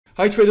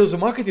Hi traders, the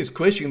market is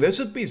crashing. The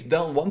S&P is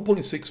down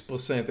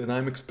 1.6% and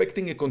I'm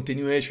expecting a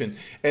continuation.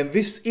 And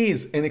this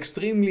is an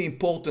extremely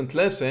important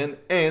lesson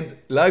and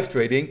live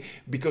trading,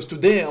 because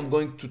today I'm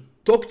going to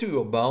talk to you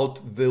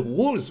about the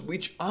rules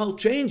which are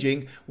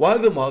changing while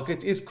the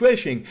market is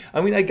crashing. I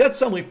mean, I got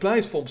some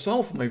replies from some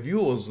of my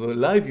viewers,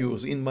 live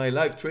viewers in my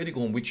live trading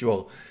room, which you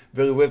are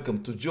very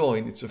welcome to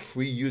join. It's a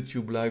free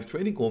YouTube live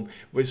trading room,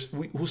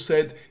 who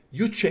said,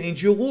 you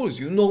change your rules.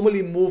 You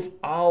normally move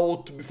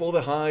out before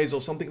the highs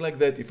or something like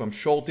that if I'm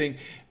shorting,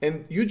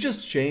 and you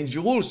just change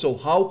your rules. So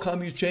how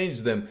come you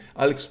change them?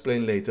 I'll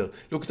explain later.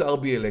 Look at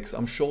RBLX.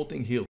 I'm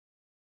shorting here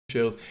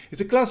shares.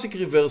 It's a classic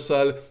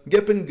reversal,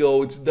 gap and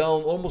go. It's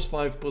down almost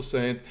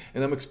 5%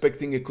 and I'm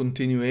expecting a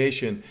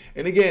continuation.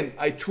 And again,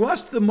 I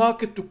trust the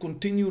market to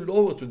continue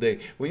lower today.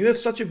 When you have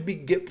such a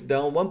big gap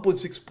down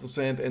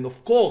 1.6%, and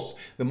of course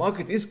the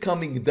market is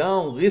coming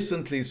down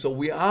recently, so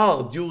we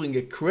are during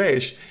a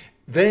crash,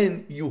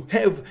 then you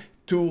have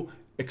to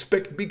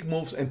expect big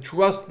moves and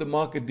trust the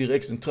market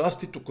direction,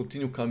 trust it to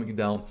continue coming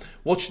down.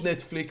 Watch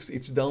Netflix,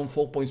 it's down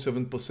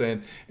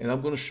 4.7% and I'm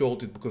going to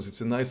short it because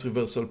it's a nice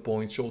reversal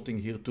point, shorting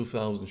here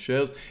 2,000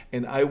 shares,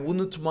 and I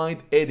wouldn't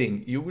mind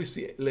adding. You will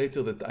see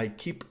later that I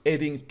keep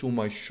adding to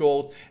my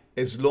short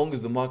as long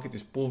as the market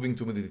is proving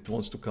to me that it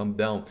wants to come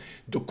down.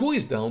 DOCU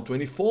is down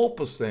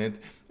 24%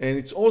 and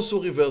it's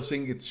also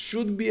reversing. It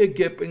should be a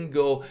gap and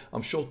go.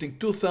 I'm shorting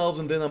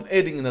 2,000, then I'm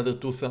adding another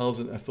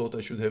 2,000. I thought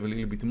I should have a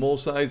little bit more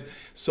size,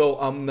 so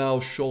I'm now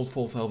short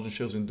 4,000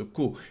 shares in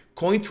DOCU.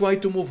 Coin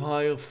tried to move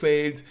higher,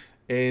 failed,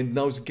 and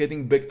now it's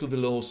getting back to the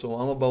low, so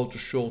I'm about to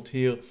short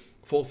here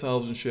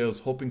 4,000 shares,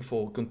 hoping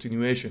for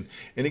continuation.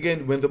 And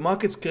again, when the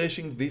market's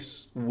crashing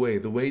this way,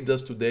 the way it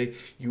does today,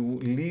 you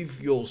leave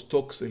your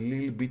stocks a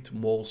little bit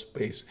more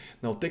space.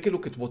 Now take a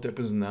look at what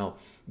happens now.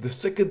 The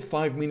second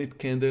 5-minute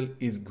candle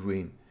is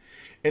green.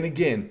 And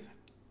again,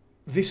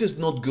 this is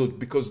not good,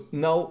 because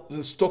now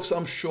the stocks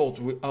I'm short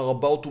are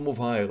about to move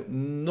higher.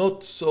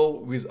 Not so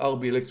with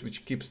RBLX,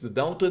 which keeps the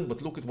downtrend,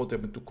 but look at what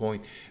happened to coin.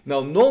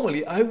 Now,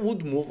 normally I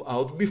would move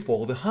out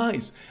before the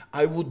highs.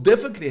 I would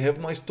definitely have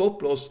my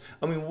stop loss,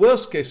 I mean,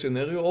 worst case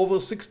scenario, over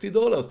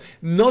 $60.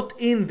 Not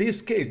in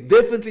this case,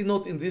 definitely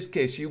not in this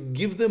case. You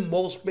give them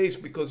more space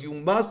because you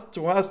must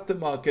trust the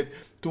market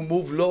to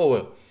move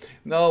lower.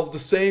 Now the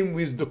same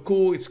with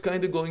DOCU, it's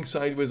kind of going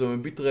sideways, I'm a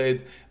bit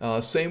red.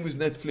 Same with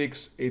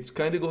Netflix, it's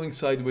kind of going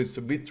sideways, it's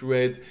a bit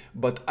red,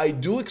 but I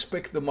do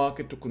expect the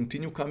market to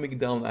continue coming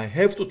down. I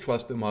have to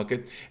trust the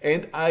market,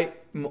 and I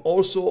am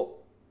also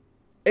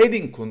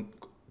adding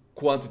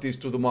quantities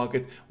to the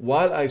market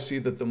while I see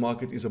that the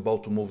market is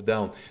about to move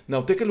down.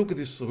 Now take a look at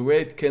this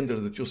red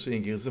candle that you're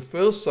seeing here. It's the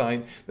first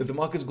sign that the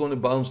market is going to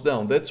bounce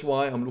down. That's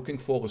why I'm looking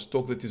for a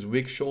stock that is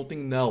weak,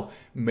 shorting now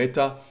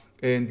Meta.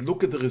 And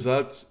look at the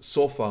results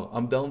so far.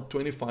 I'm down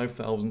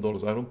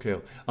 $25,000. I don't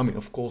care. I mean,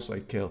 of course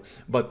I care,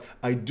 but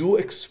I do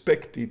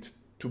expect it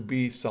to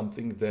be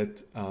something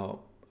that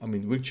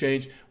will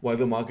change while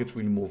the market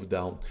will move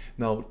down.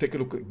 Now take a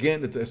look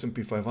again at the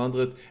S&P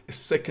 500, a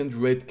second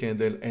red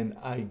candle, and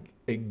I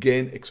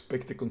again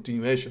expect a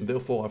continuation.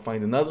 Therefore, I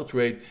find another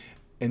trade,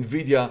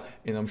 NVDA,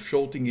 and I'm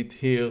shorting it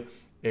here.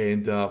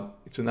 And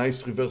it's a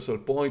nice reversal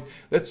point.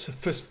 Let's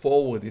fast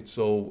forward it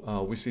so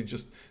we see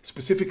just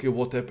specifically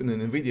what happened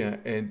in NVIDIA.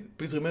 And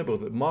please remember,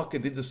 the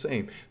market did the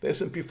same. The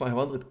S&P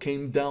 500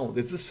 came down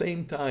at the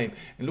same time.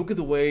 And look at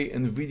the way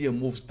NVIDIA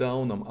moves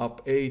down. I'm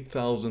up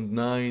 $8,000,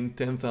 $9,000,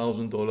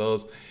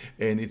 $10,000.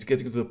 And it's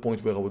getting to the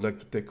point where I would like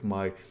to take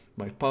my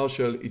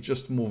partial. It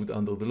just moved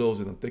under the lows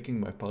and I'm taking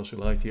my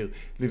partial right here,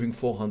 leaving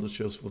 400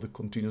 shares for the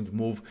continued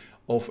move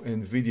of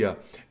NVIDIA.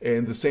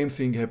 And the same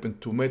thing happened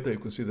to Meta. You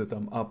can see that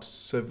I'm up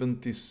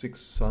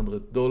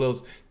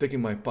 $7,600,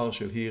 taking my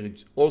partial here.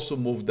 It also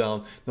moved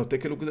down. Now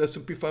take a look at the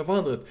S&P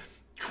 500.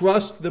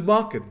 Trust the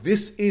market.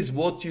 This is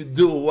what you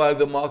do while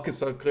the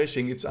markets are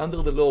crashing. It's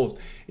under the lows.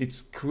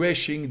 It's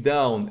crashing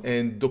down,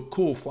 and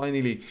DOCU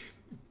finally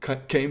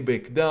came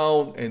back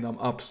down and I'm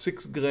up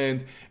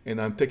 $6,000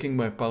 and I'm taking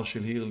my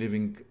partial here,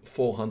 leaving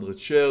 400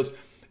 shares.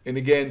 And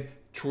again,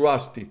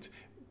 trust it.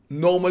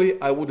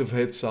 Normally I would have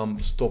had some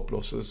stop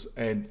losses,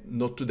 and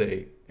not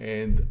today.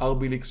 And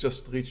RBLX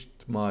just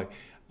reached my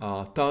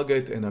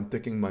target and I'm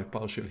taking my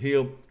partial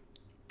here.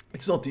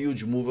 It's not a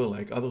huge mover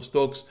like other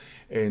stocks,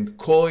 and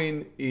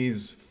coin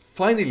has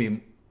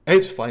finally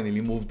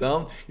moved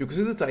down. You can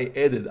see that I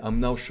added, I'm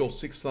now short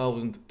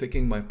 6,000,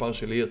 taking my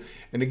partial here.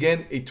 And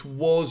again, it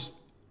was,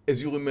 as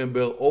you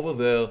remember, over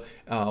there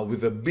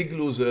with a big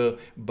loser,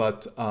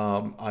 but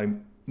I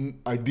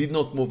did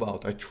not move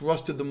out. I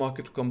trusted the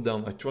market to come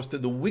down. I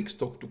trusted the weak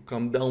stock to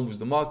come down with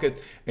the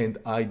market, and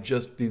I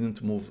just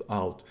didn't move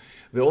out.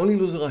 The only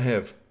loser I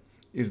have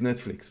is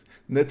Netflix.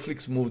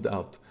 Netflix moved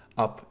up,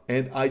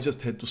 and I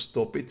just had to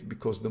stop it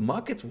because the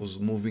market was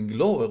moving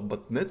lower,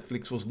 but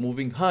Netflix was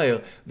moving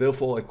higher.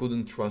 Therefore, I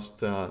couldn't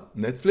trust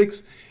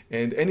Netflix.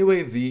 And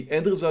anyway, the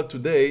end result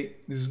today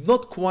is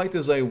not quite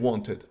as I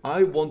wanted.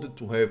 I wanted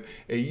to have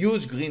a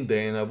huge green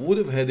day, and I would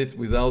have had it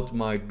without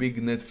my big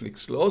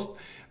Netflix loss.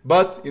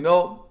 But, you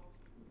know,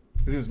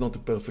 this is not a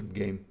perfect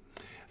game.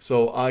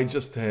 So I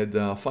just had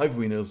 5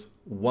 winners,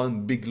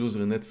 1 big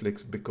loser in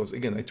Netflix, because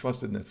again, I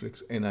trusted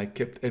Netflix and I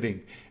kept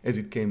adding as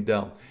it came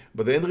down.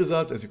 But the end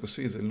result, as you can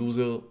see, is a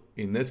loser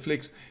in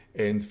Netflix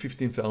and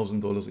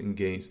 $15,000 in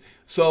gains.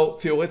 So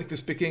theoretically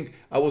speaking,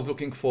 I was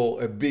looking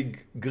for a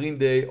big green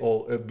day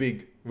or a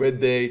big red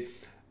day.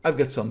 I've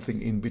got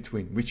something in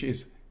between, which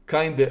is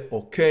kinda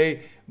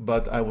okay,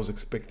 but I was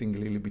expecting a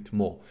little bit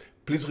more.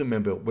 Please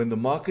remember, when the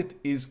market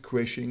is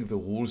crashing, the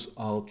rules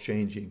are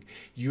changing.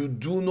 You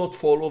do not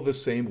follow the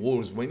same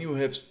rules. When you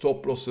have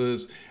stop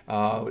losses,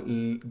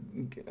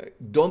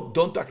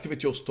 don't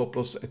activate your stop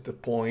loss at the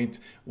point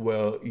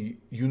where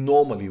you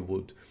normally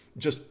would.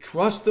 Just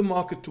trust the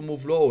market to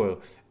move lower.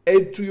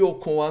 Add to your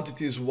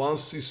quantities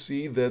once you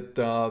see that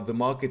the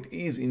market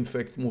is in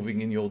fact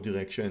moving in your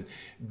direction.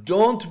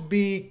 Don't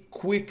be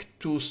quick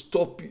to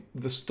stop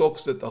the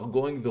stocks that are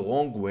going the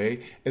wrong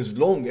way as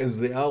long as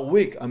they are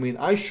weak. I mean,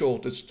 I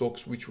shorted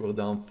stocks which were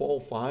down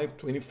 4, 5,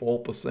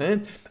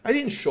 24%. I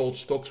didn't short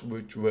stocks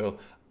which were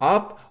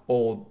up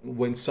or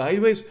went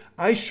sideways.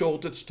 I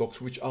shorted stocks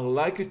which are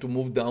likely to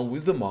move down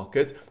with the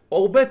market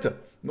or better.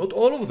 Not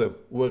all of them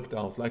worked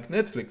out like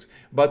Netflix,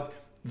 but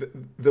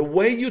the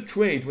way you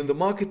trade when the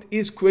market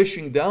is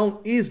crashing down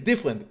is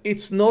different.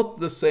 It's not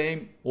the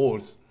same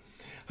rules.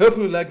 Hope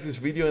you like this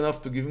video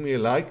enough to give me a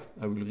like.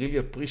 I will really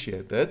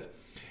appreciate that.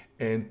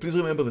 And please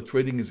remember that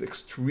trading is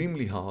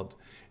extremely hard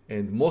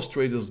and most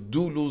traders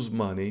do lose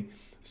money.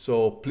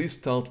 So please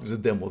start with a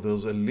demo.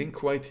 There's a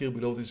link right here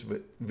below this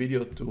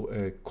video to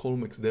a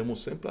Colmex demo,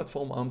 same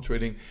platform I'm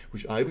trading,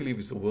 which I believe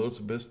is the world's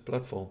best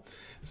platform.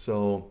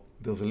 So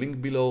there's a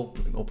link below.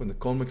 You can open the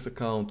Colmex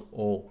account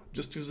or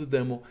just use the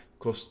demo.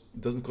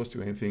 Doesn't cost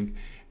you anything.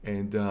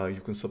 And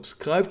you can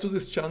subscribe to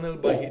this channel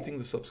by hitting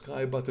the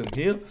subscribe button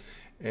here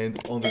and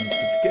on the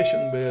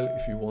notification bell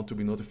if you want to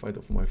be notified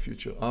of my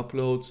future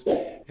uploads.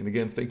 And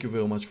again, thank you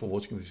very much for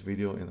watching this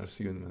video and I'll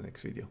see you in my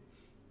next video.